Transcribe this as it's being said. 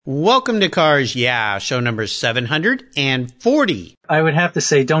Welcome to Cars Yeah, show number 740. I would have to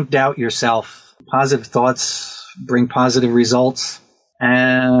say, don't doubt yourself. Positive thoughts bring positive results.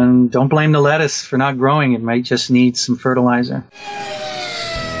 And don't blame the lettuce for not growing. It might just need some fertilizer.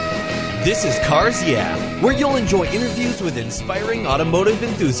 This is Cars Yeah, where you'll enjoy interviews with inspiring automotive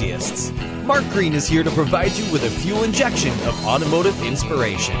enthusiasts. Mark Green is here to provide you with a fuel injection of automotive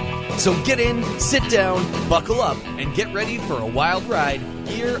inspiration. So get in, sit down, buckle up, and get ready for a wild ride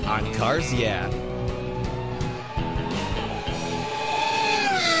here on Cars Yeah.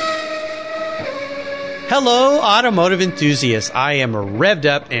 Hello, automotive enthusiasts. I am revved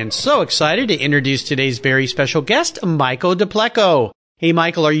up and so excited to introduce today's very special guest, Michael DePlecco. Hey,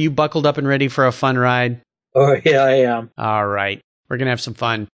 Michael, are you buckled up and ready for a fun ride? Oh, yeah, I am. All right. We're going to have some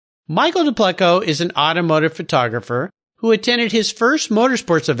fun. Michael DePlecco is an automotive photographer who attended his first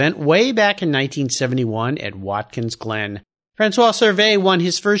motorsports event way back in 1971 at Watkins Glen. Francois Servet won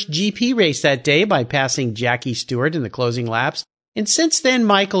his first GP race that day by passing Jackie Stewart in the closing laps. And since then,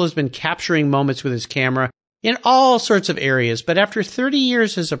 Michael has been capturing moments with his camera in all sorts of areas. But after 30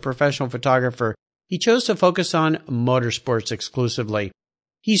 years as a professional photographer, he chose to focus on motorsports exclusively.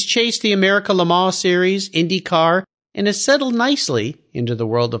 He's chased the America Le Mans Series, IndyCar, and has settled nicely into the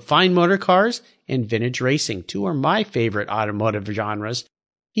world of fine motor cars and vintage racing. Two are my favorite automotive genres.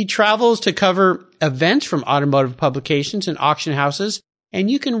 He travels to cover events from automotive publications and auction houses, and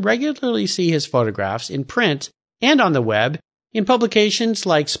you can regularly see his photographs in print and on the web in publications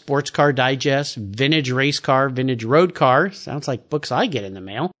like Sports Car Digest, Vintage Race Car, Vintage Road Car, sounds like books I get in the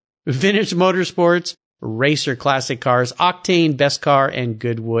mail, Vintage Motorsports, Racer Classic Cars, Octane, Best Car, and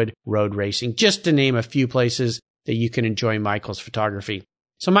Goodwood Road Racing, just to name a few places that you can enjoy Michael's photography.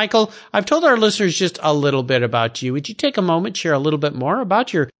 So, Michael, I've told our listeners just a little bit about you. Would you take a moment, share a little bit more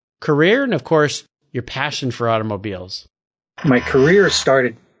about your career and, of course, your passion for automobiles? My career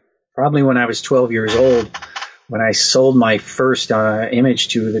started probably when I was 12 years old, when I sold my first image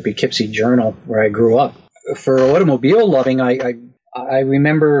to the Poughkeepsie Journal, where I grew up. For automobile loving, I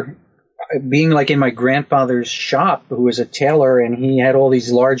remember being like in my grandfather's shop, who was a tailor, and he had all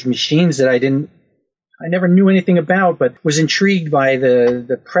these large machines that I never knew anything about, but was intrigued by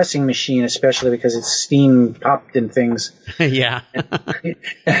the pressing machine, especially because it's steam popped and things. Yeah.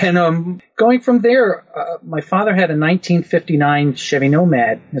 And going from there, my father had a 1959 Chevy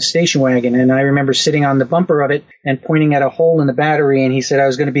Nomad, a station wagon, and I remember sitting on the bumper of it and pointing at a hole in the battery, and he said I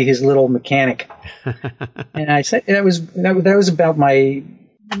was going to be his little mechanic. And I said that was about my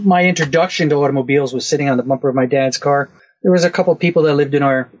introduction to automobiles, was sitting on the bumper of my dad's car. There was a couple of people that lived in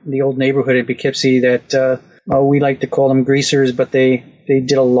the old neighborhood in Poughkeepsie that we like to call them greasers, but they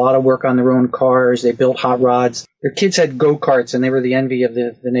did a lot of work on their own cars. They built hot rods. Their kids had go-karts, and they were the envy of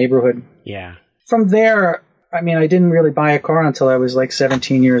the neighborhood. Yeah. From there, I didn't really buy a car until I was like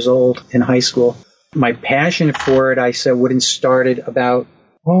 17 years old in high school. My passion for it, I said, wouldn't started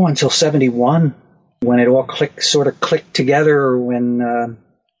until 71, when it all sort of clicked together, when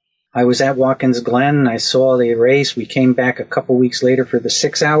I was at Watkins Glen. I saw the race. We came back a couple weeks later for the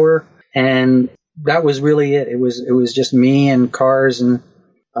 6 hour, and that was really it. It was just me and cars, and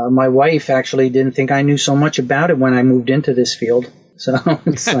my wife actually didn't think I knew so much about it when I moved into this field. So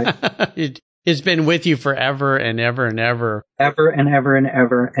it's like it's been with you forever and ever and ever. Ever and ever and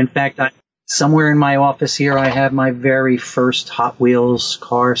ever. In fact, somewhere in my office here, I have my very first Hot Wheels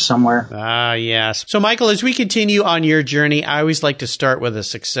car somewhere. Ah, yes. So, Michael, as we continue on your journey, I always like to start with a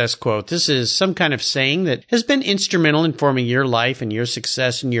success quote. This is some kind of saying that has been instrumental in forming your life and your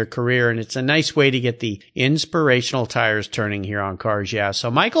success in your career, and it's a nice way to get the inspirational tires turning here on Cars Yeah.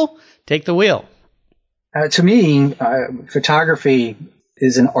 So, Michael, take the wheel. To me, photography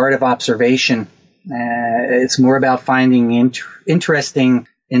is an art of observation. It's more about finding interesting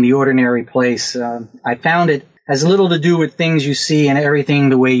in the ordinary place. I found it has little to do with things you see and everything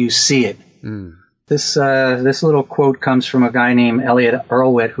the way you see it. Mm. This little quote comes from a guy named Elliot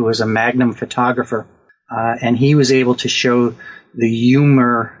Erlwitt, who was a Magnum photographer, and he was able to show the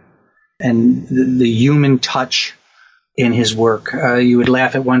humor and the human touch in his work. You would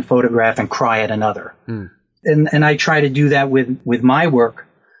laugh at one photograph and cry at another. Mm. And I try to do that with my work,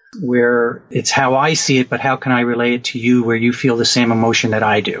 where it's how I see it, but how can I relate it to you where you feel the same emotion that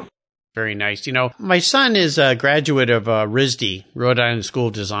I do? Very nice. My son is a graduate of RISD, Rhode Island School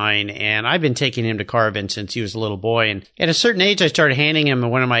of Design, and I've been taking him to car events since he was a little boy. And at a certain age, I started handing him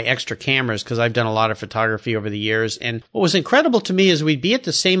one of my extra cameras because I've done a lot of photography over the years. And what was incredible to me is we'd be at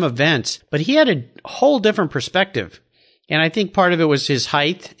the same events, but he had a whole different perspective. And I think part of it was his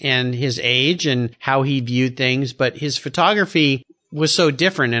height and his age and how he viewed things, but his photography was so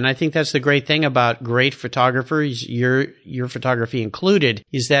different. And I think that's the great thing about great photographers, your photography included,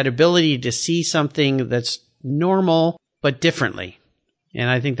 is that ability to see something that's normal, but differently. And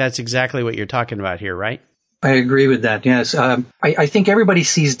I think that's exactly what you're talking about here, right? I agree with that. Yes. I think everybody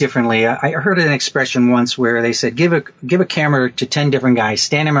sees differently. I heard an expression once where they said, give a camera to 10 different guys,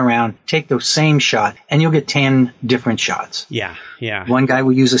 stand them around, take the same shot, and you'll get 10 different shots. Yeah. Yeah. One guy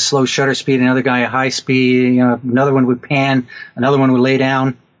would use a slow shutter speed, another guy a high speed, another one would pan, another one would lay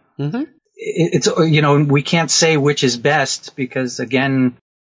down. Mm-hmm. It's, we can't say which is best because again,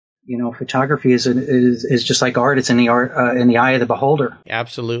 photography is just like art. It's in the eye of the beholder.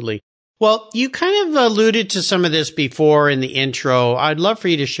 Absolutely. Well, you kind of alluded to some of this before in the intro. I'd love for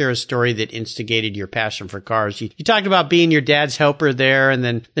you to share a story that instigated your passion for cars. You talked about being your dad's helper there and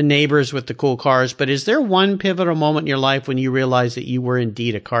then the neighbors with the cool cars, but is there one pivotal moment in your life when you realized that you were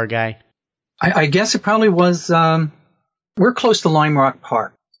indeed a car guy? I guess it probably was, we're close to Lime Rock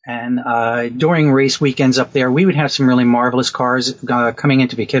Park. And during race weekends up there, we would have some really marvelous cars coming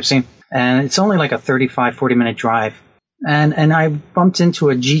into Poughkeepsie. And it's only like a 35, 40-minute drive. And I bumped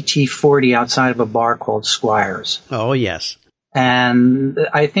into a GT40 outside of a bar called Squires. Oh, yes. And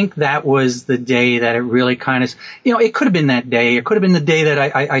I think that was the day that it really kind of, it could have been that day. It could have been the day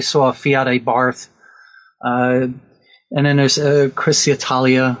that I saw a Fiat Abarth. And then there's a Chris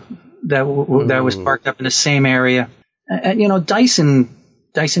Italia that was parked up in the same area. And,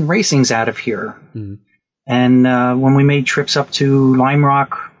 Dyson Racing's out of here. Mm. And when we made trips up to Lime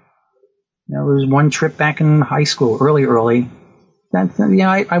Rock, there was one trip back in high school, early.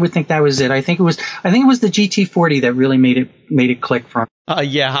 I would think that was it. I think it was the GT40 that really made it click for me.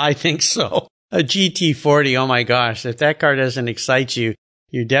 Yeah, I think so. A GT40. Oh my gosh. If that car doesn't excite you,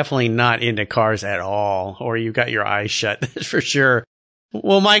 you're definitely not into cars at all, or you've got your eyes shut. That's for sure.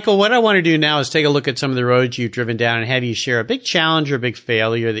 Well, Michael, what I want to do now is take a look at some of the roads you've driven down and have you share a big challenge or a big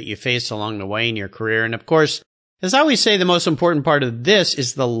failure that you faced along the way in your career. And of course, as I always say, the most important part of this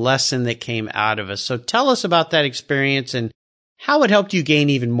is the lesson that came out of it. So tell us about that experience and how it helped you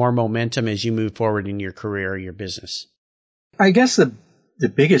gain even more momentum as you move forward in your career or your business. I guess the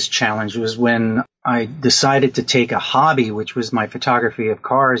biggest challenge was when I decided to take a hobby, which was my photography of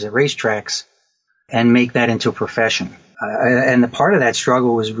cars at racetracks, and make that into a profession. And the part of that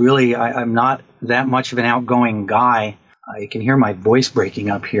struggle was really I'm not that much of an outgoing guy. You can hear my voice breaking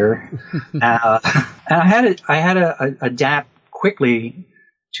up here. And I had to adapt quickly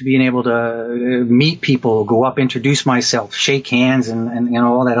to being able to meet people, go up, introduce myself, shake hands, and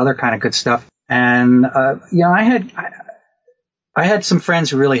all that other kind of good stuff. And I had some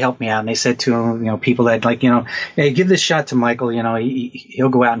friends who really helped me out, and they said to people that hey, give this shot to Michael. He'll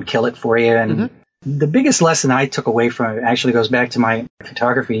go out and kill it for you. And the biggest lesson I took away from it actually goes back to my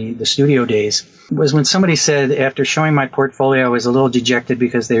photography, the studio days, was when somebody said after showing my portfolio, I was a little dejected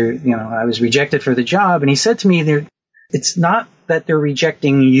because I was rejected for the job. And he said to me, it's not that they're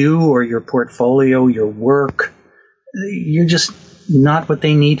rejecting you or your portfolio, your work. You're just not what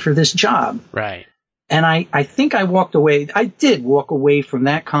they need for this job. Right. And I think I did walk away from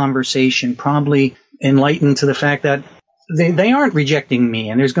that conversation probably enlightened to the fact that they aren't rejecting me,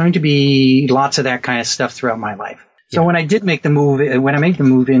 and there's going to be lots of that kind of stuff throughout my life. So when I made the move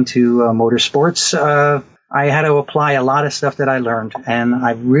into motorsports, I had to apply a lot of stuff that I learned, and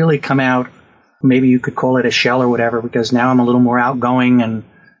I've really come out, maybe you could call it a shell or whatever, because now I'm a little more outgoing, and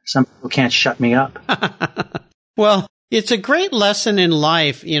some people can't shut me up. Well, it's a great lesson in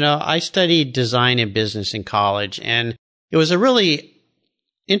life. I studied design and business in college, and it was a really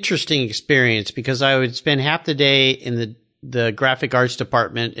interesting experience because I would spend half the day in the graphic arts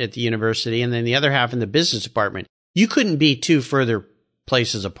department at the university and then the other half in the business department. You couldn't be two further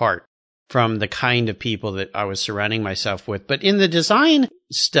places apart from the kind of people that I was surrounding myself with. But in the design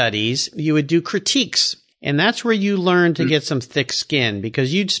studies, you would do critiques. And that's where you learn to get some thick skin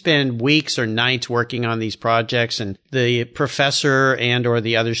because you'd spend weeks or nights working on these projects and the professor and or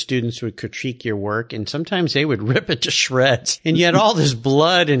the other students would critique your work and sometimes they would rip it to shreds. And you had all this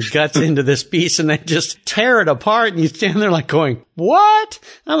blood and guts into this piece and they just tear it apart and you stand there like going, what?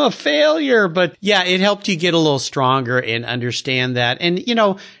 I'm a failure. But yeah, it helped you get a little stronger and understand that. And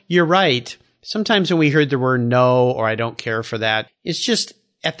you're right. Sometimes when we heard the word no or I don't care for that, it's just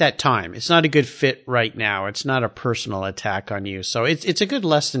at that time. It's not a good fit right now. It's not a personal attack on you. So it's a good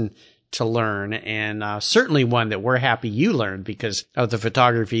lesson to learn and certainly one that we're happy you learned because of the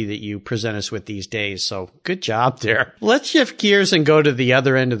photography that you present us with these days. So good job there. Let's shift gears and go to the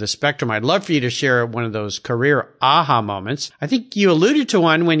other end of the spectrum. I'd love for you to share one of those career aha moments. I think you alluded to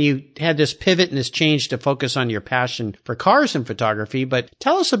one when you had this pivot and this change to focus on your passion for cars and photography, but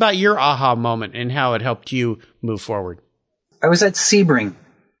tell us about your aha moment and how it helped you move forward. at Sebring,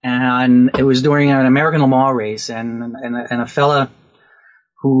 and it was during an American Le Mans race, and a fella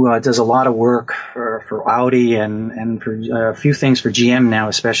who does a lot of work for Audi and for a few things for GM now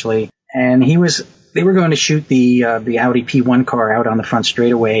especially, and they were going to shoot the Audi P1 car out on the front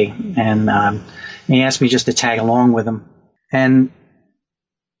straightaway, and he asked me just to tag along with him. And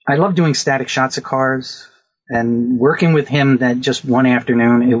I love doing static shots of cars, and working with him that just one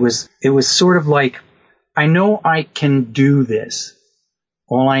afternoon, it was sort of like, I know I can do this.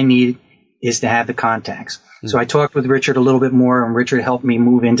 All I need is to have the contacts. Mm-hmm. So I talked with Richard a little bit more, and Richard helped me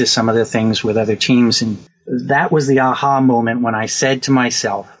move into some of the things with other teams. And that was the aha moment when I said to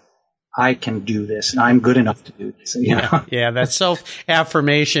myself, I can do this, and I'm good enough to do this. You know? Yeah, that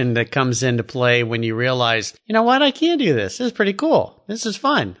self-affirmation that comes into play when you realize, you know what, I can do this. This is pretty cool. This is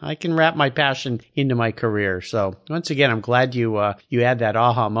fun. I can wrap my passion into my career. So once again, I'm glad you had that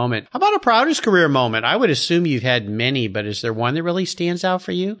aha moment. How about a proudest career moment? I would assume you've had many, but is there one that really stands out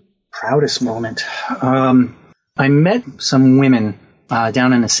for you? Proudest moment. I met some women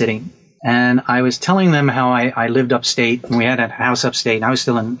down in the city. And I was telling them how I lived upstate, and we had a house upstate, and I was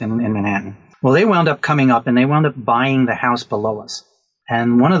still in Manhattan. Well, they wound up coming up, and they wound up buying the house below us.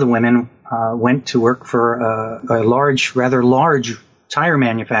 And one of the women went to work for a rather large tire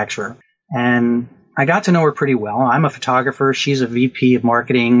manufacturer. And I got to know her pretty well. I'm a photographer. She's a VP of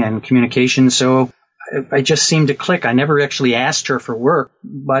marketing and communications. So I just seemed to click. I never actually asked her for work,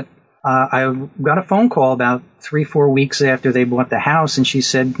 but I got a phone call about 3-4 weeks after they bought the house, and she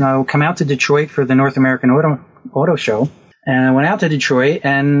said, "No, come out to Detroit for the North American Auto Show." And I went out to Detroit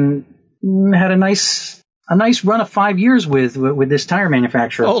and had a nice run of 5 years with this tire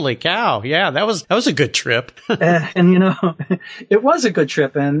manufacturer. Holy cow! Yeah, that was a good trip. And it was a good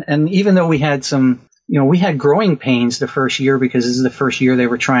trip. And even though we had we had growing pains the first year, because this is the first year they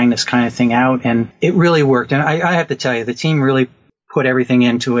were trying this kind of thing out, and it really worked. And I have to tell you, the team really put everything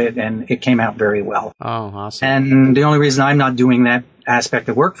into it, and it came out very well. Oh, awesome. And the only reason I'm not doing that aspect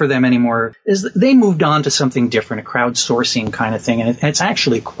of work for them anymore is that they moved on to something different, a crowdsourcing kind of thing, and it's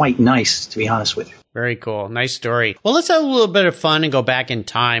actually quite nice, to be honest with you. Very cool. Nice story. Well, let's have a little bit of fun and go back in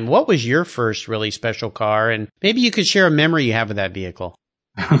time. What was your first really special car? And maybe you could share a memory you have of that vehicle.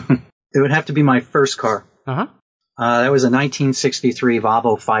 It would have to be my first car. Uh-huh. That was a 1963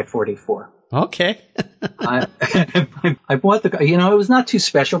 Volvo 544. Okay. I bought the car. It was not too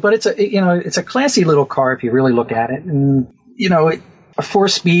special, but it's a classy little car if you really look at it. And, a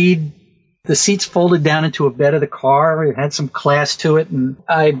 4-speed, the seats folded down into a bed of the car. It had some class to it. And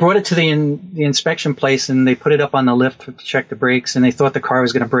I brought it to the inspection place, and they put it up on the lift to check the brakes, and they thought the car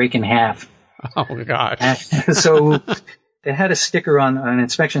was going to break in half. Oh, my gosh. So they had an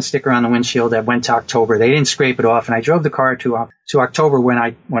inspection sticker on the windshield that went to October. They didn't scrape it off, and I drove the car to October when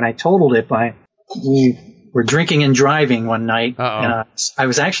I totaled it. We were drinking and driving one night. And, I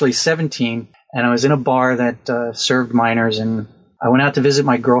was actually 17, and I was in a bar that served minors, and I went out to visit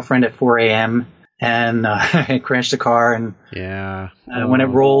my girlfriend at 4 a.m. and I crashed the car, and when it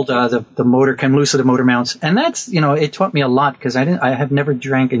rolled, the motor came loose of the motor mounts, and that's it taught me a lot, because I have never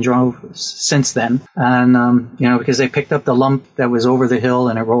drank and drove since then, and because they picked up the lump that was over the hill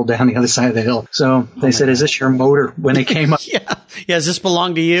and it rolled down the other side of the hill. So they said, "Is this your motor?" when it came up. Yeah, does this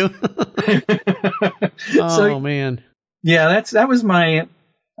belong to you? Man. Yeah, that was my.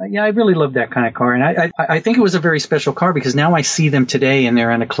 I really loved that kind of car, and I think it was a very special car, because now I see them today, and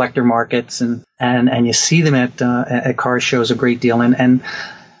they're in the collector markets, and you see them at car shows a great deal, and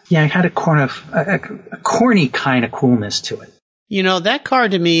it had a corny kind of coolness to it. That car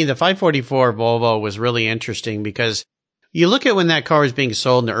to me, the 544 Volvo, was really interesting, because you look at when that car was being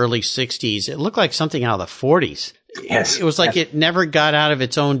sold in the early 60s, it looked like something out of the 40s. Yes. It was like it never got out of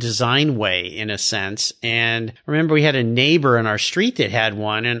its own design way, in a sense. And I remember we had a neighbor in our street that had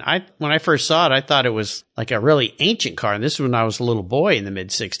one. And when I first saw it, I thought it was like a really ancient car. And this was when I was a little boy in the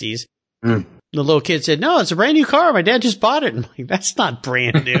mid-60s. Mm. The little kid said, "No, it's a brand new car. My dad just bought it." And I'm like, that's not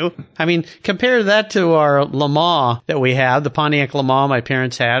brand new. I mean, compare that to our Le Mans that we have, the Pontiac Le Mans my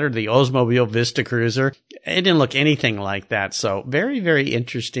parents had, or the Oldsmobile Vista Cruiser. It didn't look anything like that. So very, very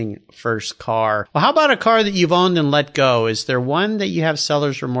interesting first car. Well, how about a car that you've owned and let go? Is there one that you have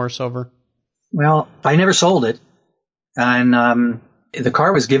seller's remorse over? Well, I never sold it. And the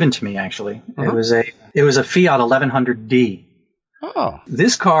car was given to me, actually. Uh-huh. It was a Fiat 1100D. Oh.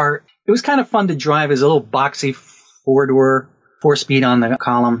 This car, it was kind of fun to drive. It was a little boxy 4-door, 4-speed on the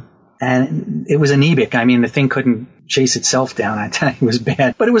column. And it was anemic. I mean, the thing couldn't chase itself down. I tell you, it was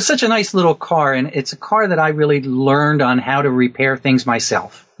bad. But it was such a nice little car, and it's a car that I really learned on how to repair things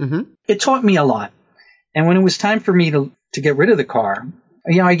myself. Mm-hmm. It taught me a lot. And when it was time for me to get rid of the car,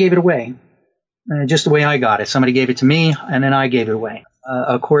 I gave it away. just the way I got it. Somebody gave it to me, and then I gave it away.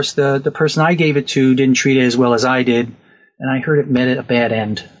 Of course, the person I gave it to didn't treat it as well as I did, and I heard it met a bad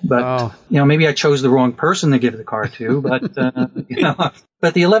end. But, maybe I chose the wrong person to give the car to, but,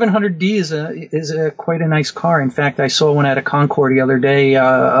 but the 1100D is quite a nice car. In fact, I saw one at a Concours the other day.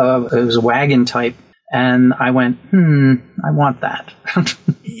 It was a wagon type. And I went, I want that.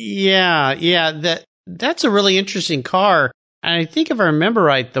 Yeah, that's a really interesting car. And I think if I remember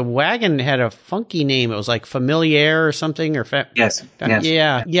right, the wagon had a funky name. It was like Familiar or something. Yes.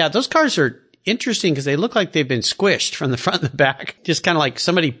 Yeah. Those cars are interesting because they look like they've been squished from the front and the back. Just kind of like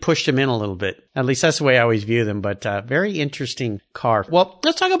somebody pushed them in a little bit. At least that's the way I always view them. But very interesting car. Well,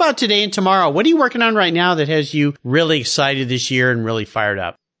 let's talk about today and tomorrow. What are you working on right now that has you really excited this year and really fired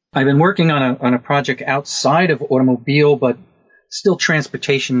up? I've been working on a project outside of automobile, but still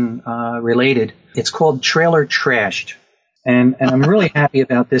transportation related. It's called Trailer Trashed, and I'm really happy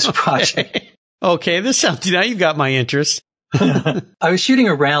about this project. Okay, now you've got my interest. I was shooting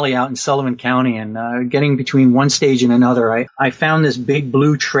a rally out in Sullivan County, and getting between one stage and another, I found this big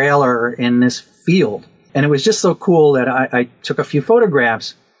blue trailer in this field, and it was just so cool that I took a few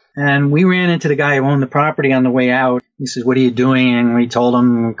photographs. And we ran into the guy who owned the property on the way out. He says, "What are you doing?" And we told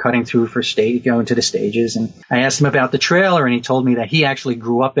him cutting through for going to the stages. And I asked him about the trailer, and he told me that he actually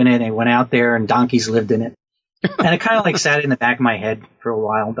grew up in it and went out there and donkeys lived in it. And it kind of like sat in the back of my head for a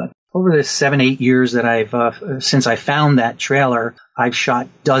while. But over the 7-8 years that since I found that trailer, I've shot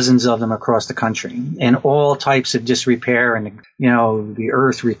dozens of them across the country and all types of disrepair and, the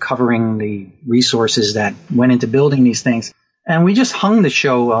earth recovering the resources that went into building these things. And we just hung the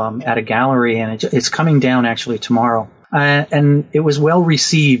show at a gallery, and it's coming down actually tomorrow. And it was well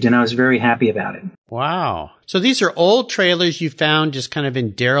received, and I was very happy about it. Wow. So these are old trailers you found just kind of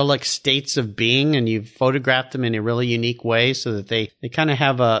in derelict states of being, and you've photographed them in a really unique way so that they kind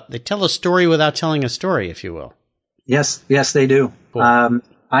of they tell a story without telling a story, if you will. Yes, they do. Cool.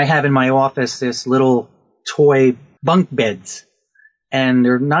 I have in my office this little toy bunk beds, and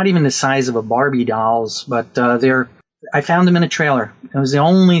they're not even the size of a Barbie dolls, but I found them in a trailer. It was the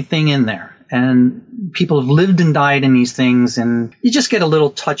only thing in there. And people have lived and died in these things, and you just get a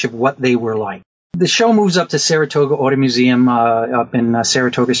little touch of what they were like. The show moves up to Saratoga Auto Museum up in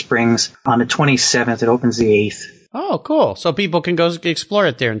Saratoga Springs on the 27th. It opens the 8th. Oh, cool. So people can go explore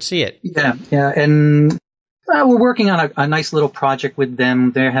it there and see it. Yeah. And we're working on a nice little project with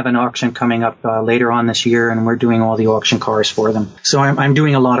them. They have an auction coming up later on this year, and we're doing all the auction cars for them. So I'm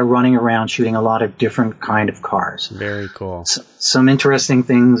doing a lot of running around, shooting a lot of different kind of cars. Very cool. Some interesting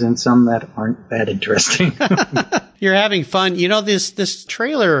things and some that aren't that interesting. You're having fun. This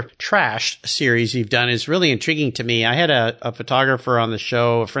Trailer Trashed series you've done is really intriguing to me. I had a photographer on the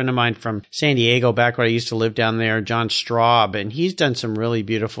show, a friend of mine from San Diego, back when I used to live down there, John Straub, and he's done some really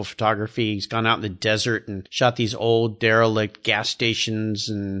beautiful photography. He's gone out in the desert and shot these old derelict gas stations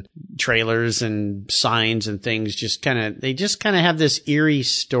and trailers and signs and things. They just kind of have this eerie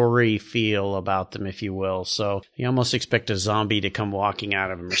story feel about them, if you will. So you almost expect a zombie to come walking out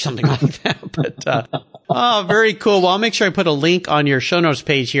of them or something like that. But very cool. Well, I'll make sure I put a link on your show notes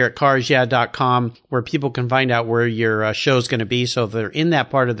page here at carsyeah.com where people can find out where your show is going to be. So if they're in that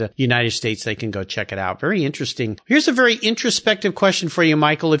part of the United States, they can go check it out. Very interesting. Here's a very introspective question for you,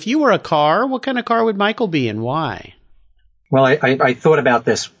 Michael. If you were a car, what kind of car would Michael be and why? Well, I thought about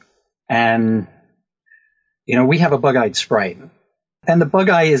this, and, we have a Bug-Eyed Sprite, and the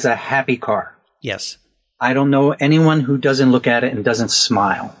Bug-Eye is a happy car. Yes. I don't know anyone who doesn't look at it and doesn't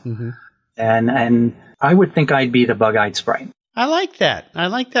smile. Mm-hmm. And I would think I'd be the Bug-Eyed Sprite. I like that. I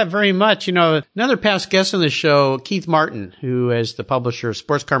like that very much. Another past guest on the show, Keith Martin, who is the publisher of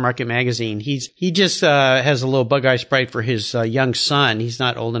Sports Car Market Magazine, he just has a little Bug-Eye Sprite for his young son. He's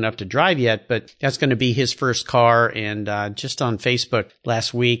not old enough to drive yet, but that's going to be his first car. And just on Facebook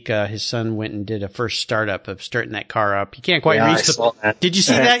last week, his son went and did a first startup of starting that car up. He can't quite reach the... Did you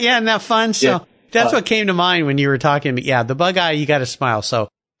see that? Yeah, isn't that fun? So that's what came to mind when you were talking. But yeah, the Bug-Eye, you got to smile. So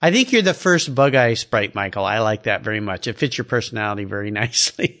I think you're the first Bug-Eye Sprite, Michael. I like that very much. It fits your personality very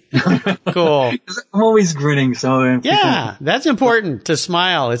nicely. Cool. I'm always grinning, so... Yeah, that's important, to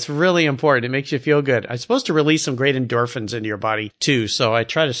smile. It's really important. It makes you feel good. I'm supposed to release some great endorphins into your body, too, so I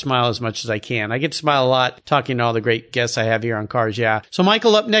try to smile as much as I can. I get to smile a lot talking to all the great guests I have here on Cars Yeah. So,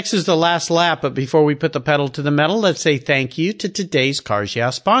 Michael, up next is the last lap, but before we put the pedal to the metal, let's say thank you to today's Cars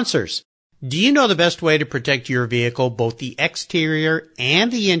Yeah sponsors. Do you know the best way to protect your vehicle, both the exterior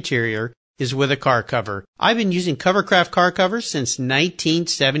and the interior, is with a car cover? I've been using Covercraft car covers since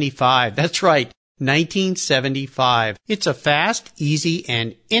 1975. That's right, 1975. It's a fast, easy,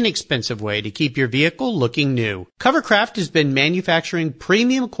 and inexpensive way to keep your vehicle looking new. Covercraft has been manufacturing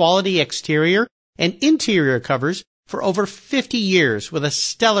premium quality exterior and interior covers for over 50 years with a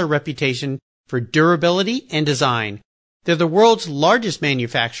stellar reputation for durability and design. They're the world's largest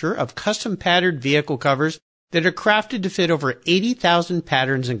manufacturer of custom patterned vehicle covers that are crafted to fit over 80,000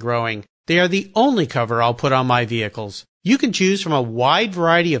 patterns and growing. They are the only cover I'll put on my vehicles. You can choose from a wide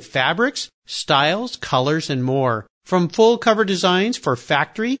variety of fabrics, styles, colors, and more. From full cover designs for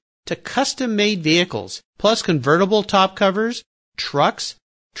factory to custom-made vehicles, plus convertible top covers, trucks,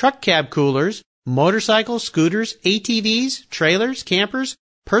 truck cab coolers, motorcycles, scooters, ATVs, trailers, campers,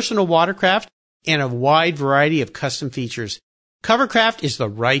 personal watercraft, and a wide variety of custom features. Covercraft is the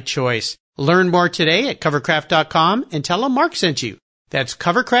right choice. Learn more today at covercraft.com and tell them Mark sent you. That's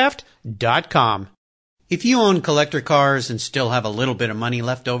covercraft.com. If you own collector cars and still have a little bit of money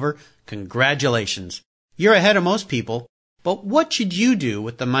left over, congratulations. You're ahead of most people. But what should you do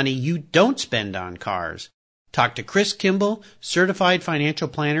with the money you don't spend on cars? Talk to Chris Kimball, certified financial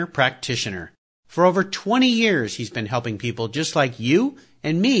planner practitioner. For over 20 years, he's been helping people just like you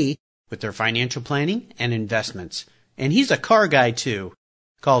and me with their financial planning and investments. And he's a car guy too.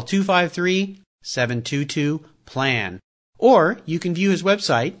 Call 253-722-PLAN. Or you can view his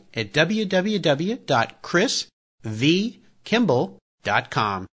website at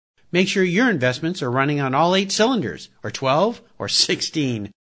www.chrisvkimball.com. Make sure your investments are running on all 8 cylinders, or 12, or 16.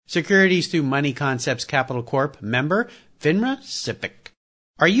 Securities through Money Concepts Capital Corp. Member, FINRA SIPC.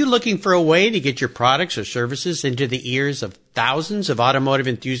 Are you looking for a way to get your products or services into the ears of thousands of automotive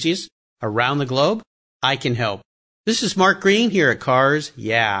enthusiasts around the globe? I can help. This is Mark Green here at Cars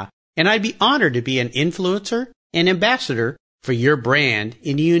Yeah, and I'd be honored to be an influencer and ambassador for your brand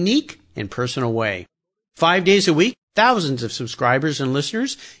in a unique and personal way. 5 days a week, thousands of subscribers and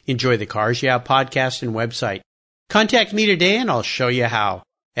listeners enjoy the Cars Yeah podcast and website. Contact me today and I'll show you how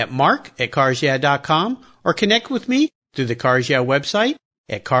at mark@carsyeah.com or connect with me through the Cars Yeah website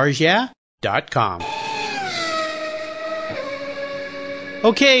at carsyeah.com.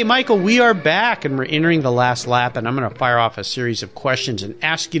 Okay, Michael, we are back and we're entering the last lap, and I'm going to fire off a series of questions and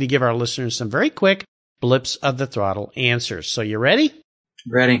ask you to give our listeners some very quick blips of the throttle answers. So you ready?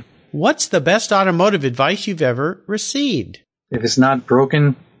 Ready. What's the best automotive advice you've ever received? If it's not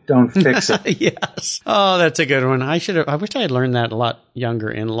broken, don't fix it. Yes. Oh, that's a good one. I wish I had learned that a lot younger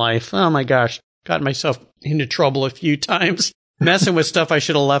in life. Oh my gosh. Got myself into trouble a few times. Messing with stuff I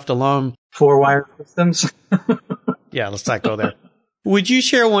should have left alone. 4-wire systems. Yeah, let's not go there. Would you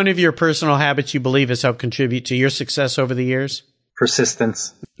share one of your personal habits you believe has helped contribute to your success over the years?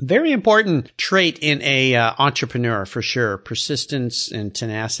 Persistence. Very important trait in a entrepreneur, for sure. Persistence and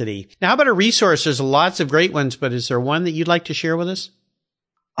tenacity. Now, how about a resource? There's lots of great ones, but is there one that you'd like to share with us?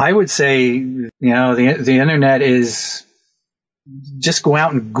 I would say, the internet is just go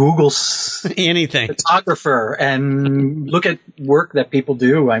out and Google anything. Photographer and look at work that people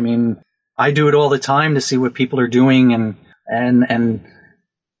do. I mean, I do it all the time to see what people are doing and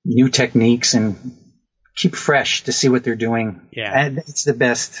new techniques and keep fresh to see what they're doing. Yeah. And it's the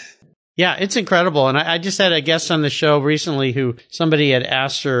best. Yeah, it's incredible. And I just had a guest on the show recently who somebody had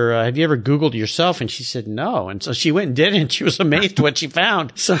asked her, have you ever Googled yourself? And she said no. And so she went and did it, and she was amazed what she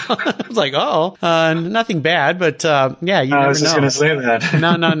found. So I was like, nothing bad, but yeah, you never know. I was just going to say that.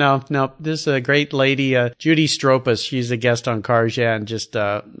 No. This is a great lady, Judy Stropas. She's a guest on Cars Yeah, and just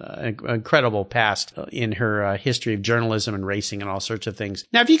an incredible past in her history of journalism and racing and all sorts of things.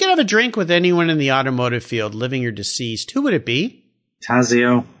 Now, if you could have a drink with anyone in the automotive field, living or deceased, who would it be?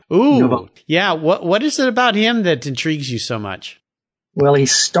 Tazio. Ooh, yeah. What is it about him that intrigues you so much? Well, he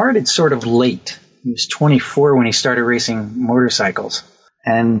started sort of late. He was 24 when he started racing motorcycles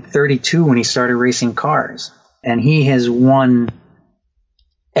and 32 when he started racing cars. And he has won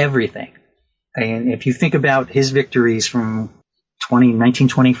everything. And if you think about his victories from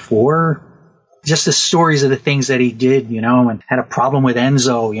 1924, just the stories of the things that he did, and had a problem with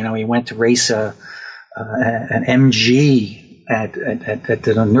Enzo. He went to race an MG at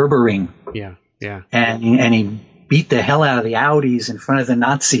the Nürburgring. Yeah. And he beat the hell out of the Audis in front of the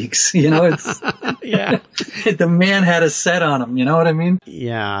Nazis. It's yeah. The man had a set on him. You know what I mean?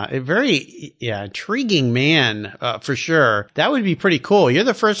 Yeah, a very intriguing man for sure. That would be pretty cool. You're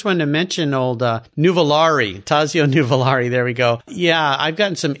the first one to mention old Nuvolari, Tazio Nuvolari. There we go. Yeah, I've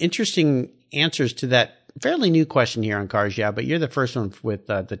gotten some interesting answers to that fairly new question here on Cars Yeah, but you're the first one with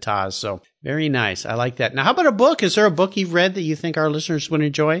the Taz, so very nice. I like that. Now, how about a book? Is there a book you've read that you think our listeners would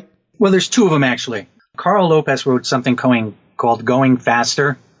enjoy? Well, there's 2 of them, actually. Carl Lopez wrote something called Going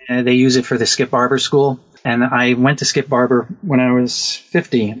Faster. They use it for the Skip Barber School. And I went to Skip Barber when I was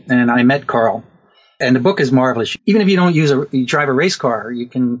 50, and I met Carl. And the book is marvelous. Even if you don't you drive a race car, you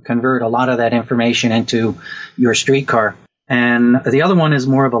can convert a lot of that information into your street car. And the other one is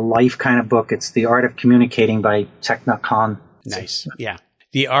more of a life kind of book. It's The Art of Communicating by Thich Nhat Hanh. Nice. Yeah.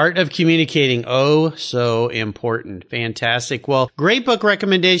 The Art of Communicating. Oh, so important. Fantastic. Well, great book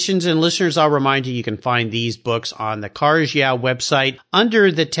recommendations. And listeners, I'll remind you, you can find these books on the Cars Yeah website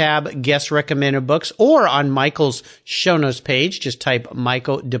under the tab Guest Recommended Books or on Michael's show notes page. Just type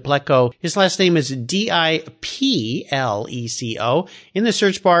Michael Dipleco. His last name is Dipleco in the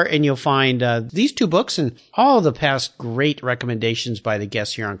search bar, and you'll find these two books and all the past great recommendations by the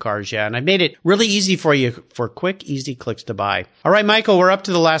guests here on Cars Yeah. And I made it really easy for you for quick, easy clicks to buy. All right, Michael, we're up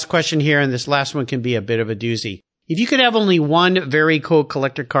to the last question here, and this last one can be a bit of a doozy. If you could have only one very cool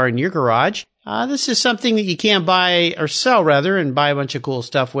collector car in your garage, this is something that you can't buy or sell, rather, and buy a bunch of cool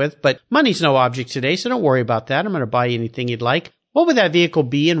stuff with, but money's no object today, so don't worry about that. I'm going to buy you anything you'd like. What would that vehicle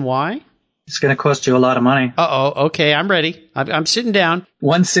be and why? It's going to cost you a lot of money. Uh-oh, okay, I'm ready. I'm sitting down.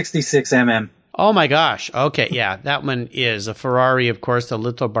 166 mm. Oh my gosh, okay, yeah, that one is a Ferrari, of course, the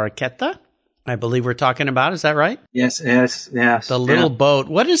Little Barchetta. I believe we're talking about. Is that right? Yes. The little boat.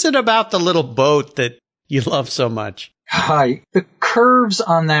 What is it about the little boat that you love so much? Hi. The curves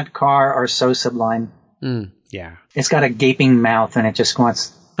on that car are so sublime. Yeah. It's got a gaping mouth and it just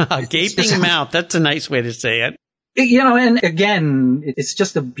wants... A gaping mouth. That's a nice way to say it. And again, it's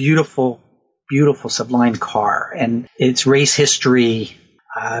just a beautiful, beautiful, sublime car. And it's race history.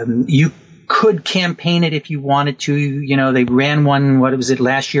 You could campaign it if you wanted to. They ran one, what was it,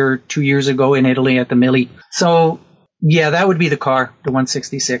 last year, 2 years ago in Italy at the Mille. So, yeah, that would be the car, the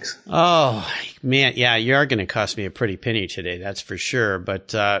 166. Oh, man, yeah, you are going to cost me a pretty penny today, that's for sure.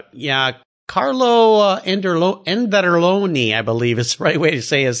 But, yeah, Carlo Enverloni, I believe is the right way to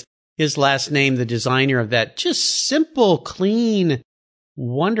say his last name, the designer of that just simple, clean,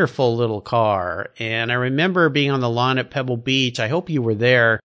 wonderful little car. And I remember being on the lawn at Pebble Beach. I hope you were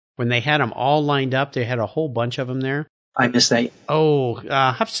there. When they had them all lined up, they had a whole bunch of them there. I missed that. Oh,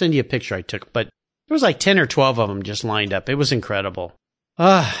 I'll have to send you a picture I took, but there was like 10 or 12 of them just lined up. It was incredible.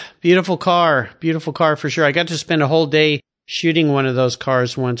 Beautiful car for sure. I got to spend a whole day shooting one of those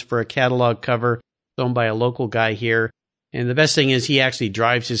cars once for a catalog cover owned by a local guy here. And the best thing is he actually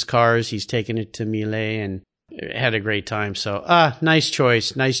drives his cars. He's taken it to Mille and had a great time. So, nice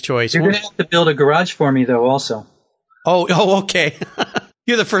choice. You're going to have to build a garage for me, though, also. Oh, okay.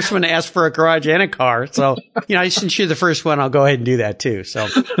 You're the first one to ask for a garage and a car. So, since you're the first one, I'll go ahead and do that too. So,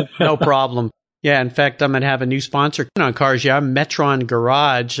 no problem. Yeah, in fact, I'm going to have a new sponsor on Cars Yeah, Metron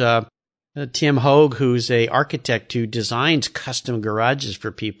Garage. Tim Hogue, who's a architect who designs custom garages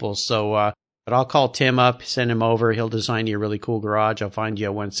for people. So, but I'll call Tim up, send him over. He'll design you a really cool garage. I'll find you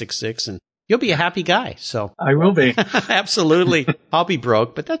a 166 and you'll be a happy guy. So I will be. Absolutely. I'll be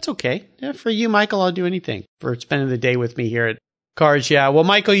broke, but that's okay. Yeah, for you, Michael, I'll do anything for spending the day with me here at Cars Yeah. Well,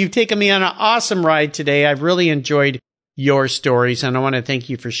 Michael, you've taken me on an awesome ride today. I've really enjoyed your stories, and I want to thank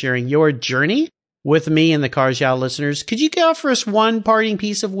you for sharing your journey with me and the Cars Yeah listeners. Could you offer us one parting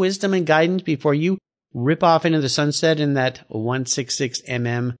piece of wisdom and guidance before you rip off into the sunset in that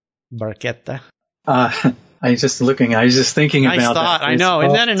 166mm Barchetta? I was just thinking nice about thought. that. I know.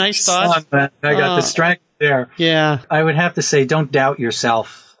 Isn't that a nice thought? I got distracted there. Yeah. I would have to say, don't doubt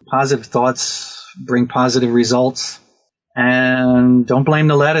yourself. Positive thoughts bring positive results. And don't blame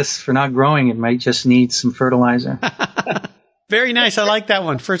the lettuce for not growing. It might just need some fertilizer. Very nice. I like that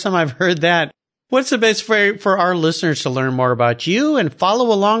one. First time I've heard that. What's the best way for our listeners to learn more about you and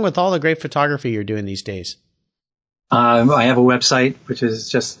follow along with all the great photography you're doing these days? I have a website, which is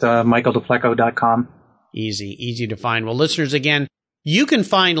just michaeldepleco.com. Easy to find. Well, listeners, again, you can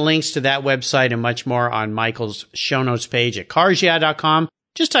find links to that website and much more on Michael's show notes page at carsyeah.com.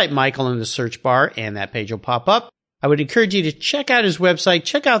 Just type Michael in the search bar and that page will pop up. I would encourage you to check out his website,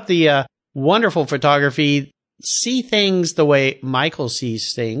 check out the wonderful photography, see things the way Michael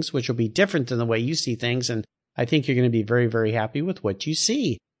sees things, which will be different than the way you see things. And I think you're going to be very, very happy with what you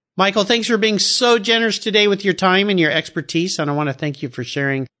see. Michael, thanks for being so generous today with your time and your expertise. And I want to thank you for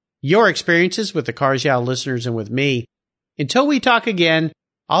sharing your experiences with the Cars Yeah listeners and with me. Until we talk again,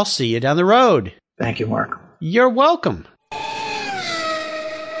 I'll see you down the road. Thank you, Mark. You're welcome.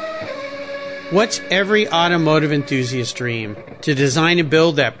 What's every automotive enthusiast's dream? To design and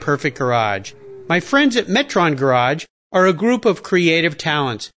build that perfect garage. My friends at Metron Garage are a group of creative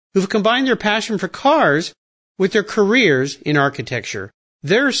talents who've combined their passion for cars with their careers in architecture.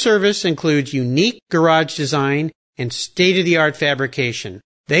 Their service includes unique garage design and state-of-the-art fabrication.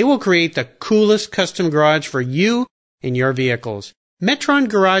 They will create the coolest custom garage for you and your vehicles. Metron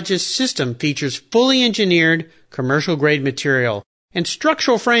Garage's system features fully engineered commercial-grade material and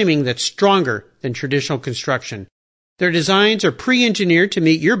structural framing that's stronger than traditional construction. Their designs are pre-engineered to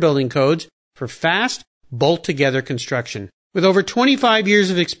meet your building codes for fast, bolt-together construction. With over 25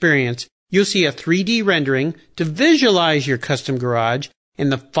 years of experience, you'll see a 3D rendering to visualize your custom garage,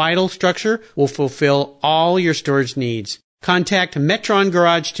 and the final structure will fulfill all your storage needs. Contact Metron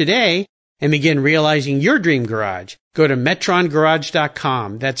Garage today and begin realizing your dream garage. Go to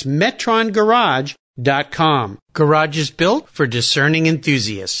metrongarage.com. That's metrongarage.com. Garage is built for discerning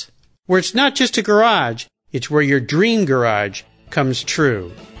enthusiasts. Where it's not just a garage, it's where your dream garage comes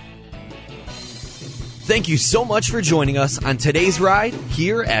true. Thank you so much for joining us on today's ride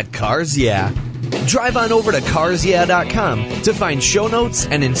here at Cars Yeah. Drive on over to carsyeah.com to find show notes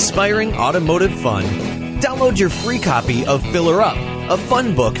and inspiring automotive fun. Download your free copy of Filler Up, a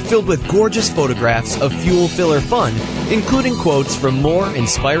fun book filled with gorgeous photographs of fuel filler fun, including quotes from more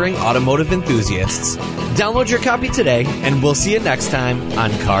inspiring automotive enthusiasts. Download your copy today, and we'll see you next time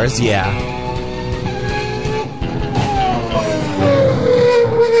on Cars Yeah.